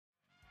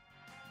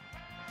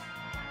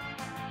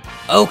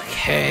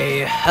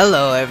Okay,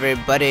 hello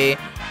everybody.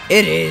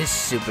 It is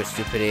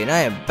Superstupidy, and I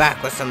am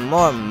back with some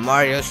more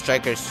Mario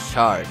Strikers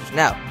Charge.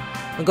 Now,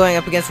 I'm going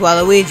up against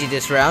Waluigi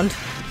this round.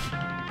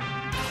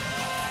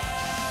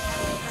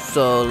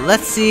 So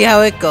let's see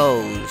how it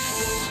goes.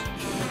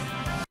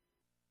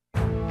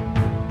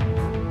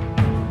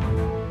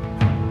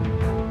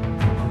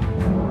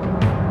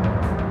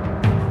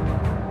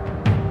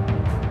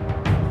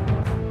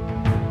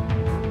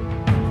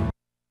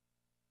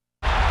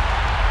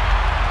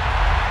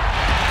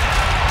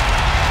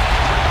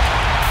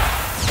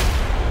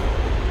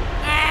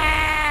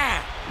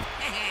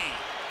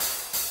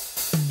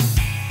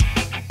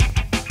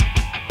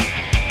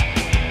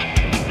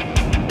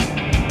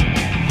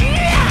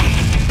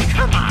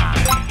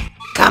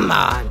 Come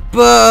on!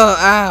 Boo!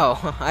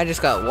 Ow! I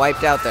just got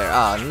wiped out there.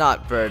 Oh,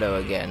 not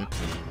Birdo again.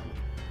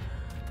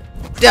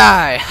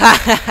 Die!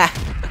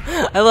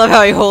 I love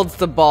how he holds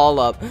the ball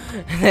up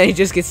and then he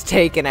just gets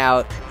taken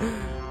out.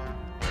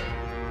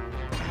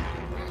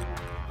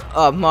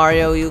 Oh,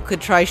 Mario, you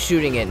could try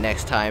shooting it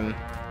next time.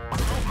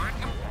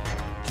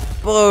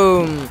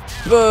 Boom!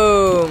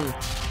 Boom!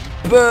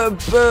 Boom!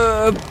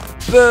 Boom!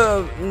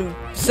 Boom!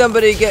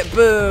 Somebody get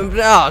boomed!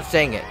 Oh,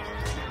 dang it!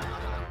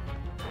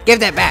 Give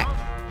that back!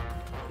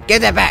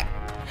 Get that back!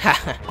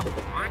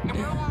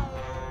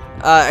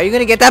 Are you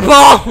gonna get that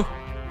ball?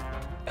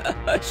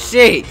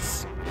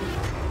 Jeez!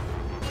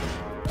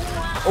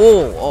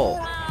 Oh!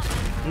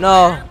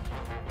 No!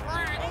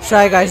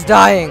 Shy Guy's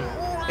dying!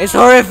 It's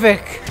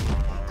horrific!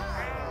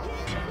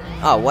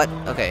 Oh, what?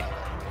 Okay.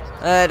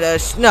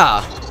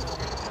 No!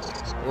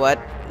 What?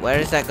 Where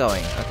is that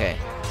going? Okay.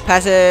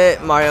 Pass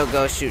it! Mario,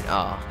 go shoot.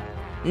 Oh.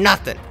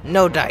 Nothing!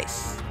 No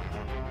dice!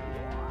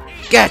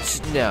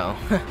 Get! No.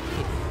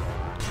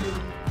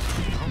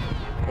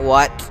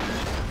 What?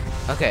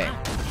 Okay.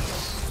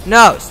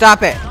 No!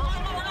 Stop it!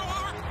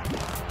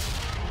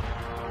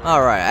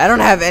 Alright, I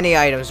don't have any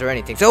items or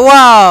anything. So,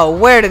 whoa!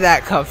 Where did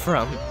that come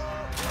from?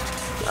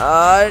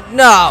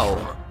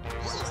 No!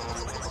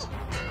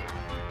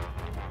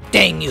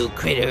 Dang you,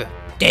 critter!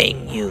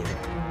 Dang you!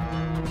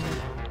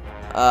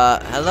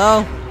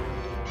 Hello?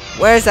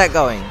 Where's that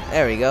going?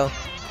 There we go.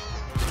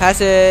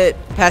 Pass it!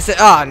 Pass it!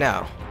 Oh,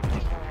 no!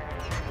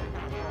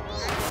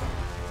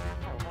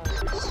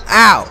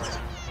 Ow!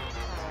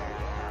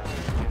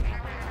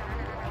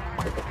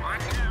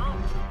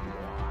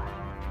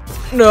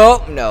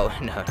 No.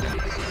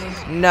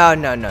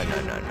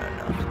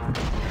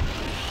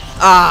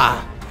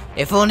 Ah!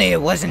 If only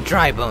it wasn't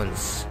Dry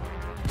Bones.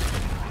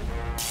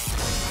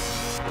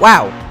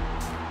 Wow!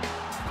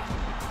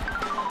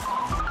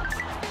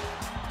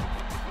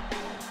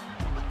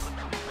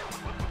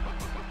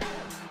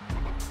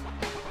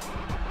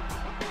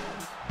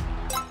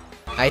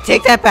 I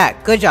take that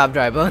back. Good job,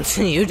 Dry Bones.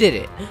 You did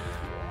it.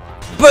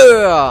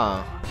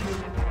 Boom!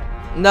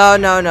 No.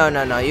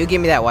 You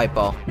give me that white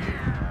ball.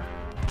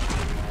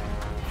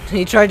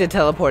 He tried to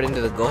teleport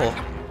into the goal.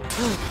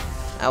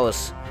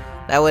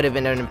 That would have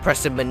been an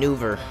impressive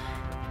maneuver.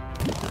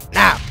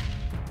 Now,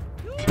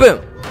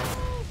 boom.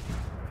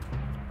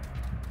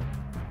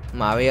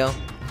 Mario.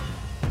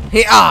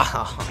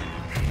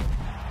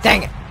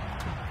 Dang it.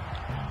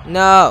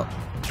 No.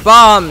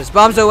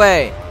 Bombs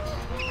away.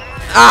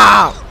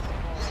 Ow.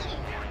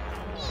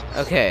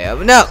 Okay.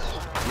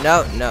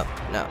 No.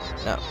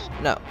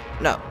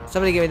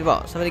 Somebody give me the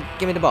ball. Somebody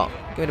give me the ball.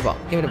 Give me the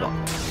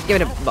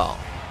ball.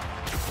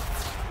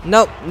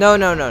 Nope. No.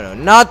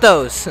 Not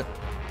those.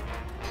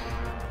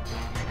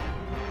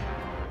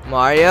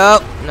 Mario.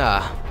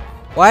 Nah.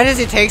 Why does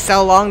it take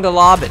so long to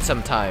lob it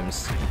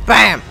sometimes?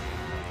 Bam!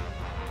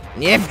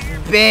 Yep,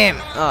 bam!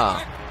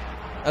 Oh.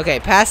 Okay,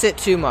 pass it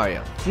to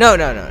Mario. No.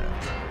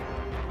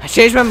 I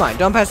changed my mind.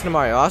 Don't pass it to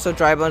Mario. Also,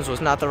 Dry Bones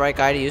was not the right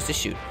guy to use to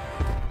shoot.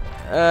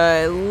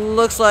 It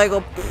looks like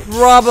we'll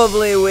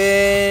probably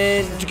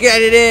win.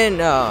 Get it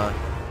in! Oh.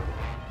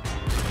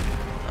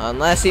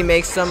 Unless he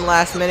makes some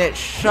last-minute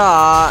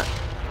shot.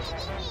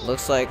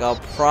 Looks like I'll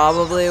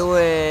probably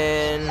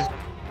win.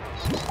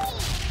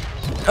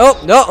 Oh,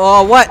 no.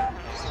 Oh, what?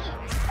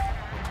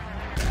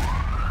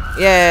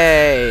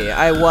 Yay.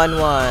 I won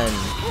one.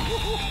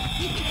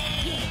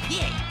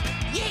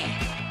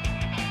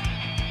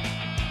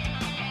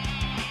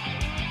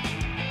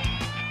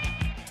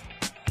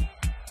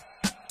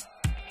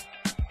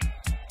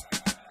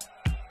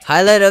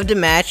 Highlight of the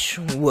match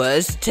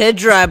was Ted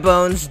Dry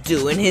Bones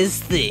doing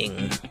his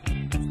thing.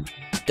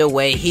 The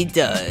way he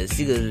does.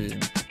 He goes,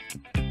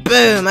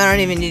 boom! I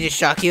don't even need to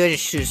shock you, I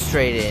just shoot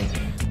straight in.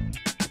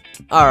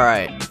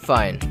 Alright,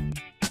 fine.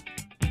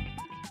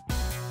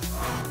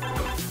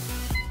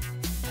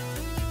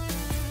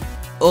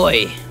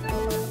 Oi!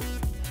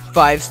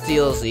 5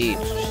 steals each.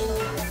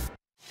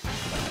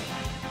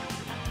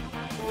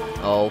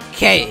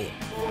 Okay.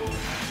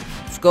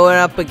 Going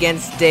up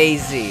against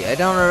Daisy. I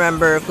don't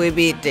remember if we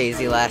beat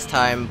Daisy last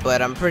time,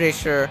 but I'm pretty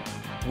sure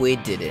we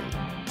didn't.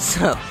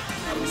 So,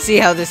 see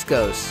how this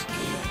goes.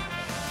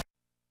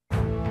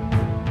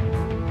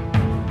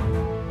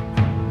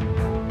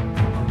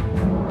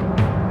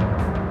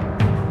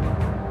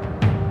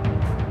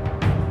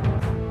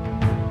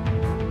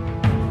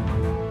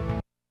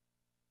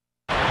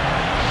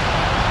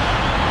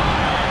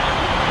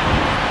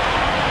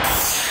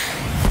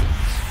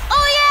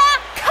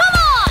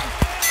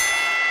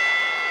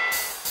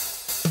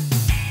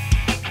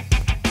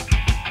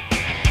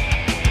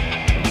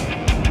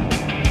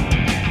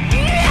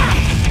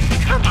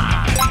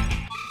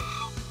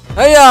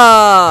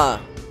 Hiya!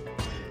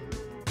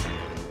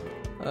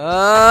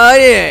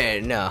 Yeah,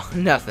 no,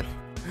 nothing.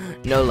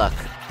 No luck.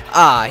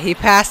 Ah, he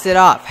passed it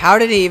off. How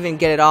did he even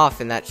get it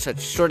off in that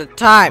such short a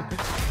time?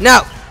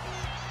 No!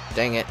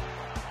 Dang it.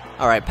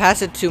 Alright,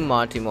 pass it to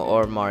Monty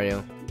or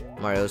Mario.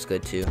 Mario's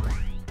good too.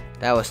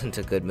 That wasn't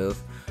a good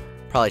move.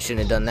 Probably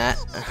shouldn't have done that.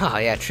 Oh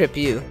yeah, trip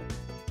you.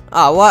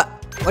 Oh, what?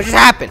 What just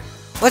happened?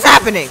 What's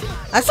happening?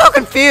 I'm so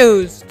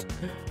confused.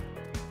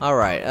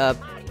 Alright,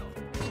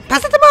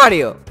 pass it to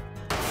Mario.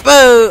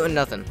 Boo!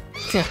 Nothing.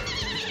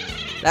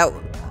 That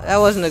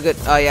wasn't a good.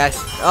 Oh yes.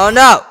 Oh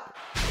no!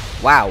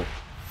 Wow.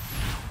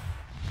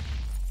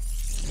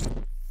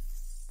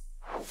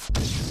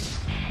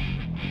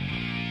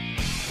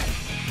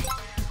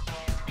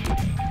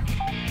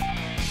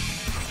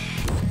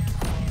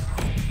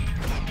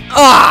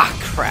 Ah,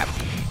 crap.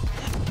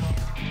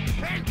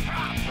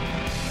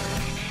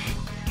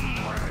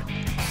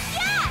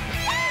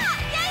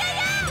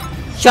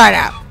 Shut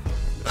up.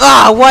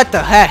 Ah, what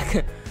the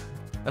heck?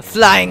 A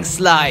flying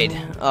slide.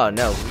 Oh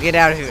no, get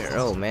out of here.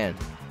 Oh man.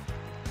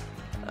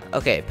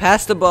 Okay,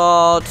 pass the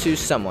ball to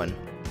someone.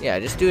 Yeah,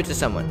 just do it to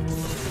someone.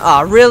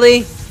 Ah,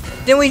 really?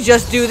 Didn't we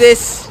just do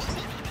this?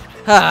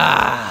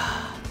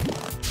 Ah.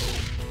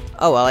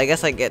 Oh well, I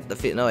guess I get the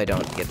field. No, I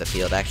don't get the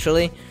field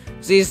actually.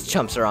 These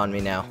chumps are on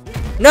me now.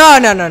 No,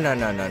 no, no, no,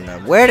 no, no, no.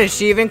 Where did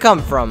she even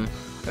come from?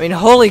 I mean,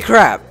 holy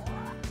crap.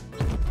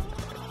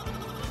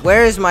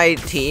 Where is my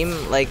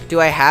team? Like, do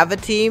I have a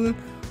team?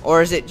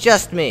 Or is it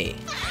just me?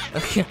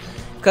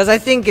 Because I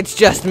think it's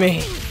just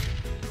me.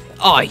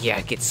 Oh,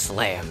 yeah, get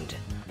slammed.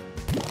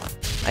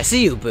 I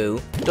see you, Boo.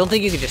 Don't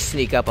think you can just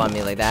sneak up on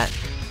me like that.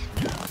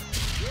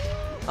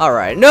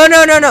 Alright. No,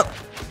 no, no, no.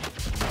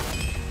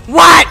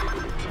 What?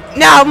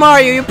 No,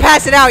 Mario, you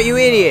pass it out, you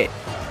idiot.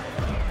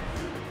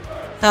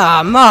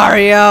 Ah,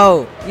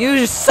 Mario! You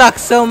just suck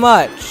so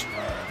much!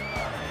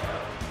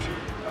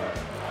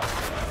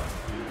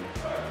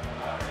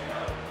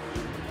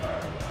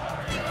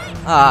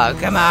 Ah,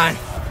 come on!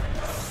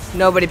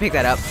 Nobody picked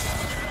that up.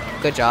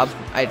 Good job.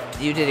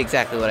 You did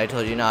exactly what I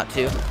told you not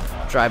to.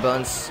 Dry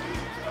bones.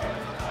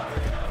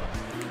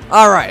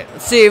 Alright,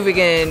 let's see if we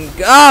can...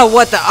 Oh,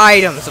 what the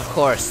items, of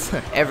course.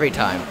 Every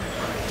time.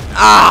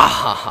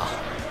 Ah!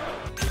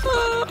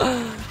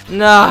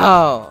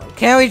 No!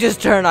 Can't we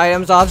just turn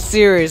items off?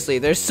 Seriously,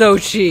 they're so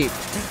cheap.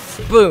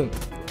 Boom.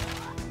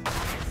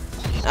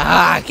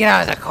 Ah, get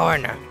out of the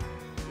corner.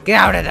 Get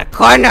out of the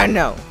corner,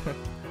 no.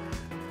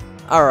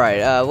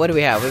 Alright, what do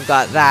we have? We've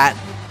got that.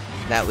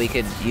 That we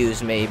could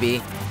use,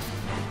 maybe.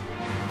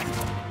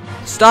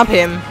 Stomp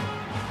him.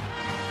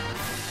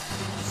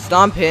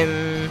 Stomp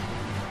him.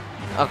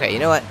 Okay, you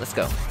know what? Let's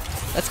go.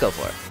 Let's go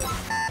for it.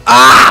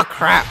 Ah,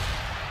 crap.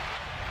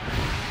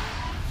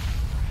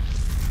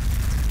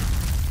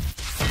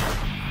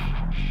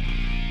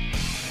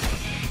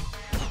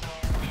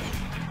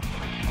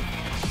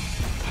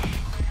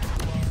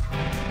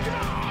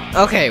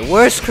 Okay,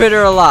 worst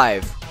critter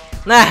alive.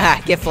 Nah,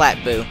 get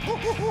flat, Boo.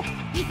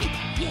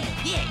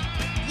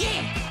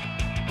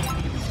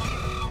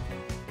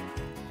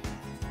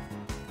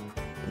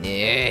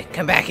 Yeah,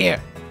 come back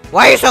here.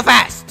 Why are you so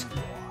fast?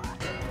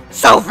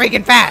 So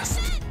freaking fast.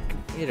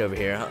 Get over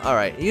here.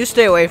 Alright, you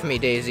stay away from me,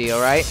 Daisy,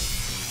 alright?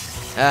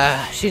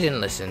 She didn't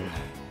listen.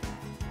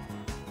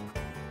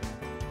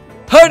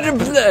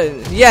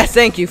 Yes,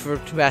 thank you for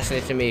passing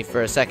it to me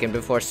for a second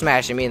before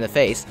smashing me in the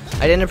face.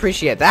 I didn't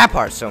appreciate that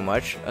part so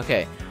much.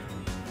 Okay.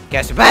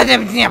 Guess.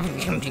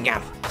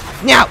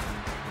 No!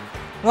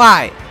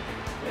 Why?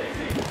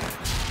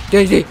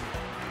 Daisy!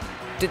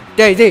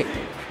 Daisy!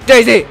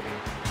 Daisy!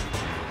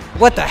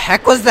 What the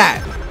heck was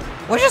that?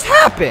 What just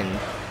happened?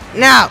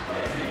 No!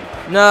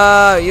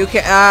 No, you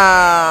can't.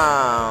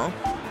 Oh.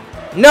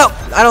 No!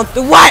 I don't.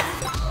 What?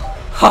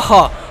 Ha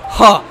ha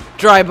ha!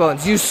 Dry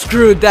bones, you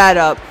screwed that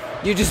up.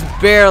 You just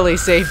barely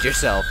saved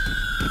yourself.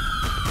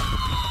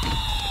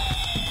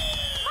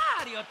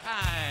 Mario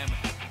time.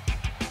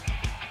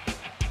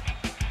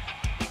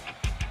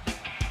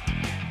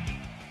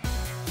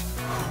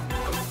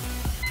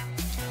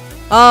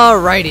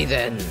 Alrighty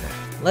then.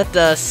 Let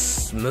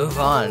us move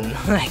on,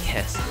 I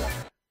guess.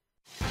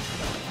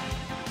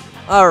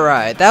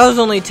 Alright, that was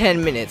only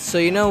 10 minutes, so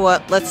you know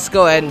what? Let's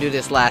go ahead and do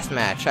this last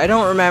match. I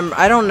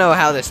don't know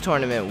how this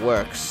tournament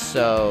works,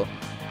 so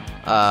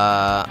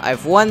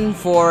I've won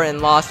 4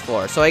 and lost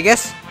 4. So I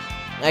guess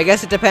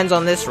it depends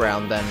on this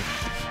round then.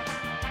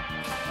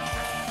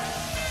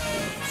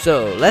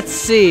 So, let's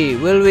see.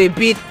 Will we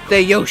beat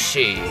the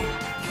Yoshi?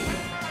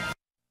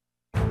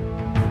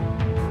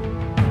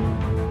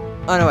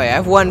 Oh no, wait,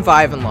 I've won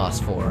 5 and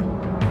lost 4.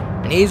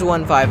 And he's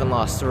won 5 and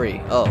lost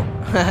 3. Oh.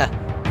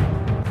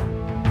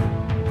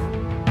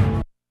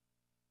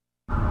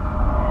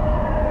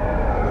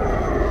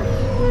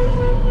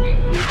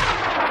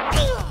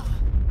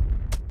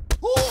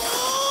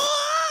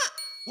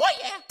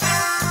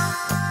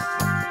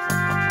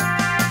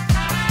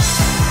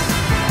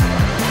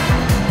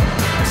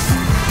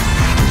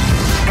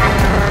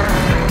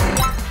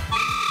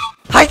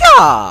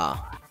 Hiya!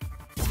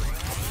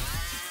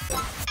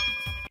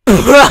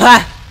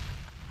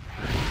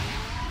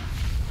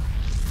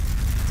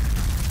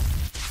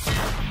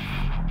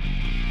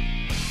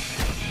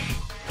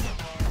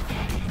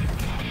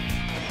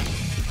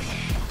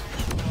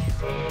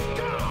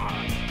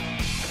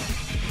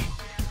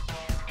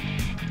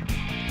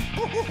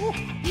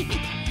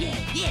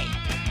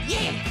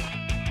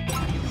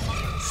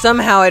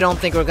 Somehow I don't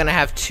think we're gonna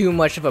have too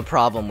much of a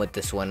problem with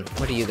this one.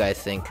 What do you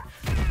guys think?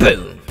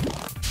 Boom!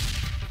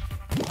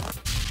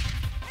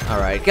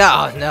 Alright, go.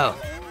 Oh, no.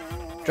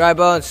 Dry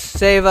Bones,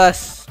 save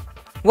us.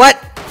 What?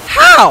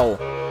 How?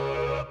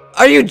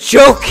 Are you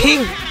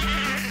joking?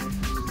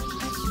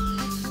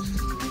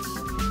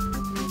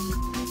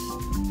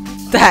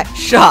 That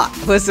shot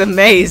was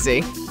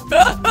amazing.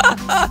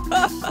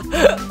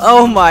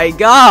 Oh my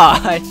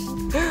god.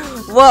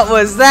 What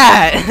was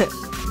that?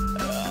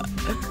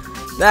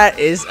 That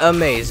is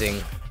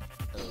amazing.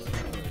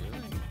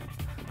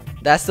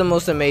 That's the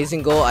most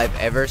amazing goal I've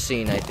ever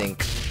seen, I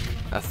think.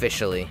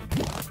 Officially.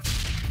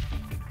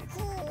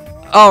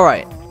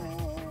 Alright.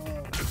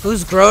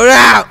 Who's grown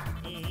out?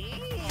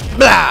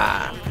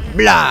 Blah!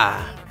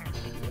 Blah!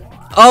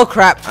 Oh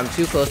crap! I'm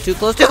too close, too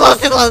close, too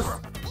close, too close!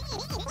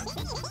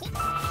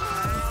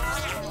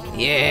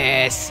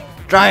 Yes!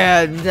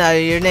 Try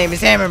your name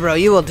is Hammer Bro,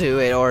 you will do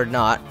it, or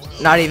not.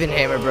 Not even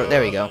Hammer Bro,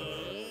 there we go.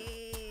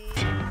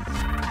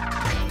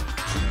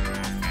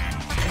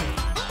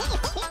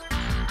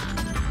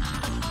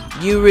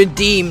 You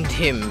redeemed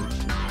him.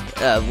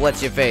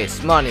 What's your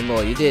face? Money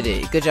Mo, you did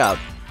it. Good job.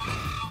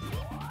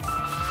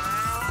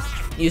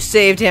 You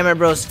saved Hammer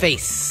Bro's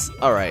face.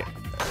 Alright.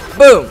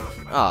 Boom!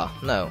 Oh,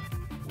 no.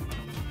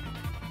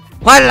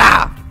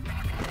 Voila!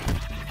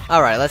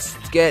 Alright, let's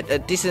get a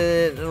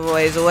decent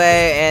ways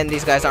away, and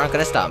these guys aren't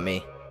gonna stop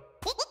me.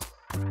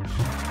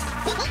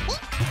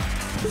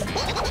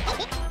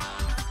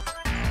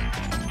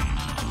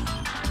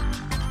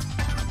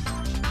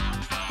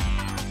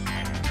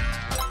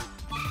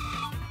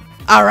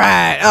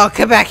 Alright! Oh,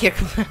 come back here.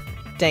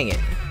 Dang it.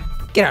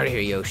 Get out of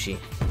here, Yoshi.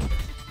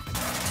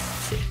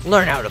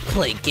 Learn how to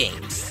play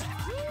games.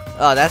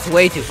 Oh, that's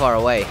way too far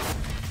away.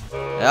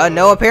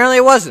 No, apparently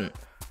it wasn't.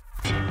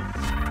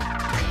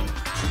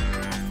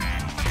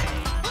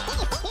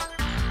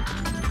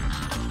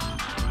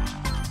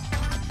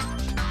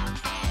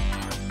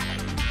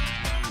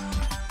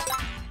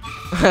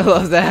 I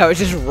love that how it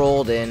just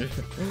rolled in.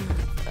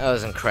 That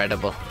was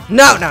incredible.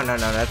 No, no, no,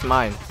 no, that's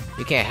mine.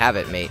 You can't have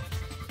it, mate.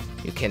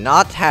 You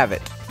cannot have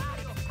it.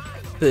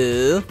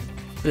 Boo.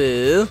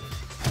 Boo.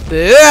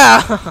 Boo.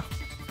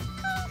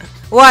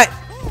 What?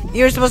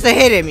 You were supposed to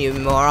hit him, you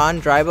moron.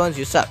 Dry Bones,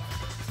 you suck.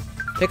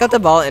 Pick up the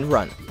ball and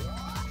run.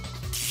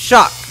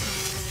 Shock.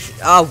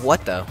 Oh,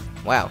 what the?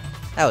 Wow.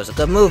 That was a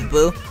good move,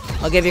 Boo.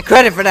 I'll give you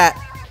credit for that.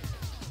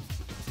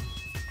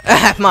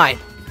 Mine.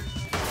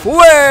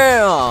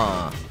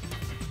 Well.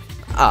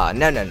 Oh,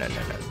 no, no, no,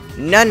 no, no.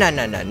 No, no,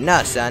 no, no,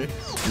 no, son.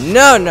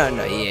 No, no,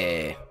 no,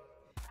 yeah.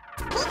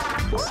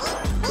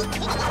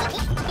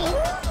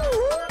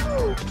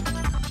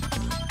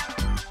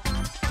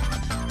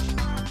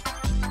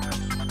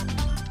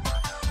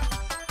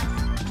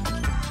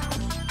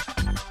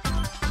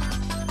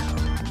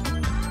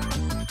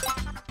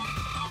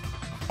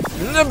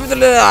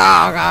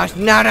 Oh gosh,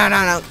 no, no,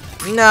 no, no.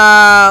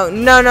 No,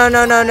 no, no,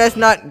 no, no, that's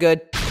not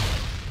good.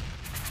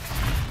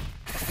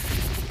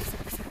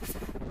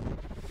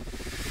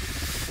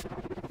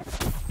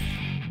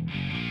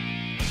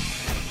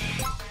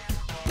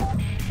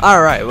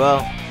 Alright,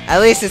 well,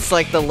 at least it's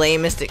like the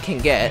lamest it can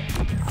get.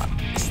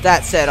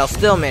 That said, I'll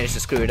still manage to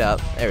screw it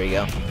up. There we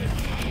go.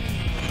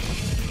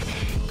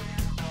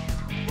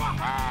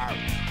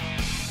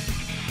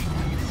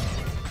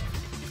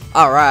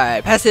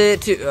 Alright, pass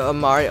it to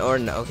Mario, or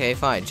no, okay,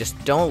 fine. Just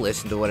don't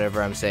listen to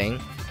whatever I'm saying.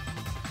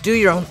 Do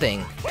your own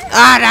thing.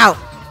 Ah, no!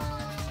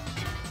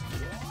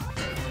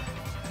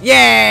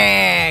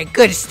 Yeah!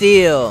 Good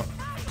steal!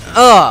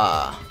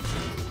 Ugh!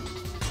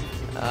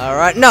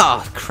 Alright,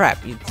 no!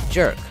 Crap, you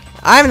jerk.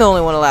 I'm the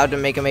only one allowed to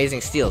make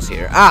amazing steals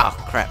here. Oh,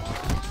 crap.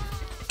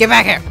 Get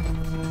back here!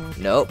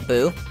 Nope,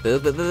 boo. Boo,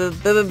 boo, boo,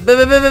 boo, boo,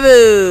 boo, boo, boo,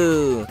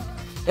 boo.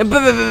 Boo, boo,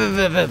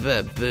 boo, boo,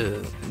 boo,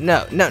 boo.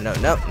 No, no, no,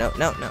 no, no,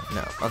 no, no,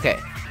 no. Okay.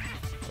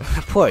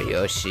 Poor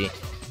Yoshi.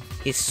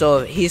 He's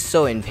so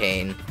in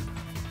pain.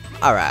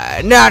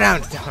 Alright. No, no,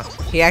 no.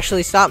 He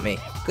actually stopped me.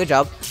 Good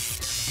job.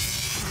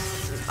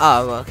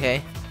 Oh,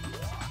 okay.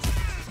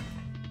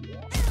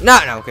 No,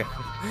 no, okay.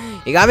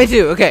 You got me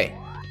too. Okay.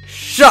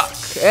 Shock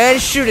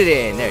and shoot it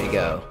in. There you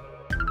go.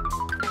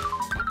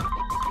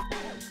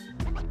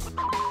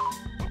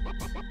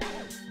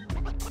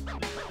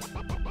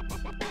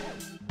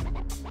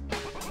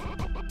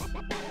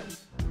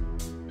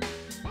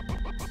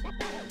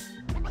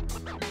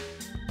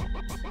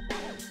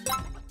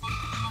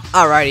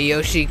 Alrighty,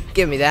 Yoshi,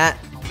 give me that.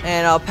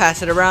 And I'll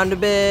pass it around a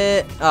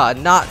bit.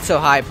 Not so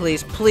high,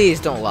 please. Please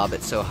don't lob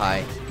it so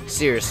high.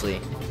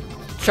 Seriously.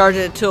 Charge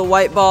it to a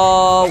white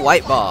ball.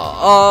 White ball.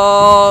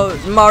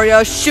 Oh,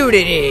 Mario, shoot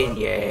it in.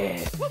 Yeah.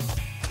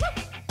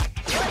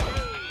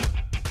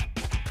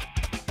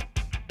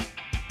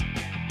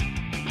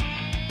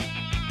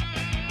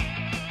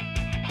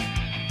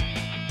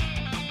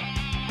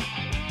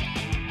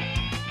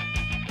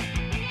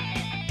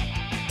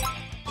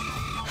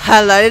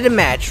 Highlight of the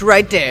match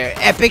right there.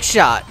 Epic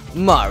shot.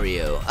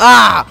 Mario.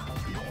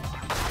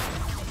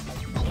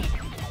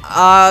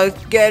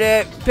 Get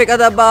it. Pick up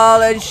the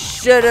ball and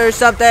shoot or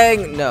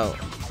something. No.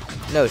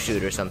 no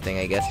shoot or something,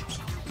 I guess.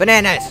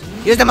 Bananas!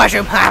 Use the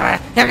mushroom!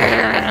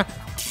 I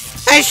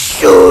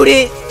shoot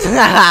it!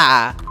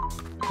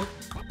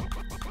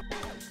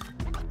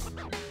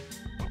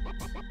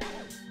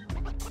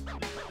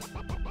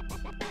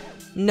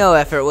 No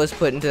effort was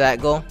put into that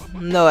goal.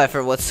 No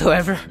effort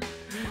whatsoever.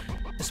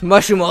 Just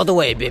mushroom all the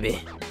way,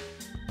 baby.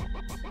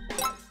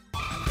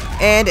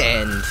 And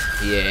end.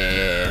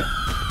 Yeah.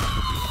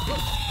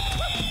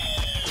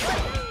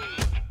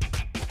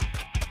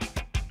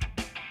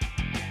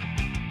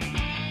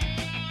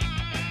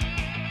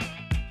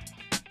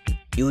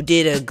 You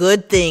did a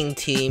good thing,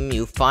 team.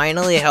 You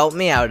finally helped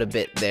me out a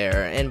bit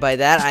there. And by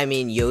that, I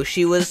mean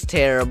Yoshi was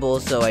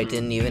terrible, so I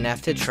didn't even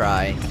have to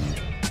try.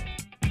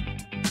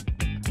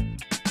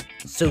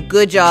 So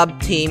good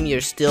job, team.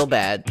 You're still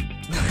bad.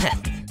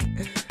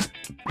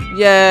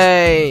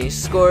 Yay!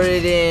 Scored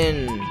it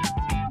in.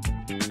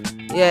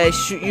 Yeah,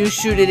 you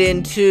shoot it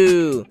in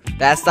too.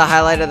 That's the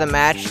highlight of the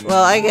match?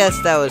 Well, I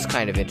guess that was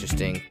kind of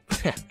interesting.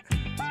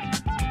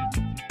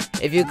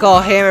 If you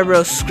call Hammer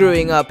Bros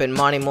screwing up and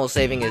Monty Mole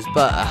saving his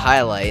butt a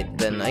highlight,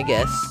 then I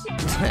guess.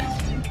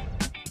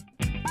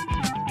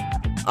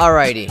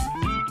 Alrighty.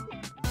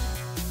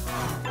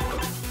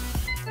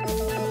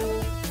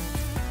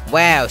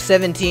 Wow,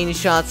 17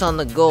 shots on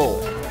the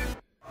goal.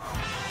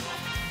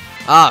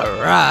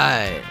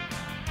 Alright.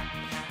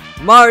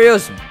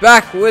 Mario's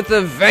back with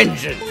a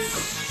vengeance.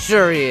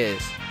 Sure he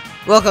is.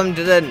 Welcome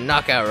to the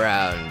knockout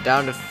round.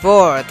 Down to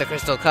 4 at the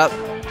Crystal Cup.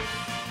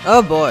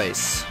 Oh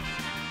boys.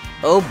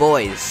 Oh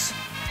boys.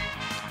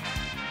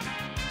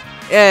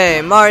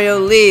 Yay, Mario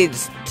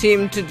leads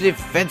team to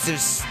defensive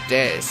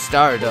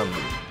stardom.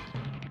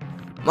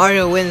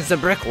 Mario wins the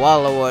Brick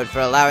Wall Award for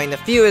allowing the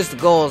fewest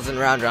goals in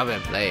round robin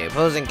play.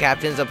 Opposing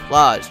captains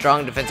applaud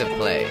strong defensive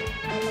play.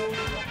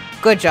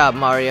 Good job,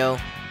 Mario.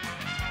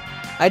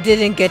 I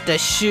didn't get the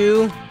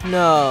shoe?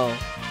 No.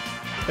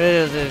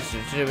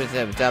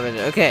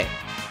 Okay,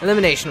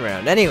 elimination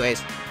round.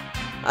 Anyways,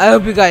 I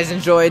hope you guys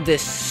enjoyed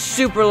this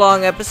super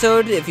long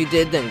episode. If you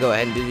did, then go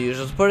ahead and do the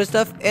usual supportive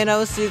stuff, and I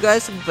will see you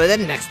guys for the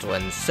next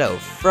one. So,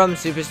 from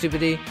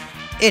Superstupidy,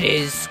 it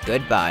is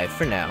goodbye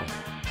for now.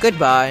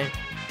 Goodbye.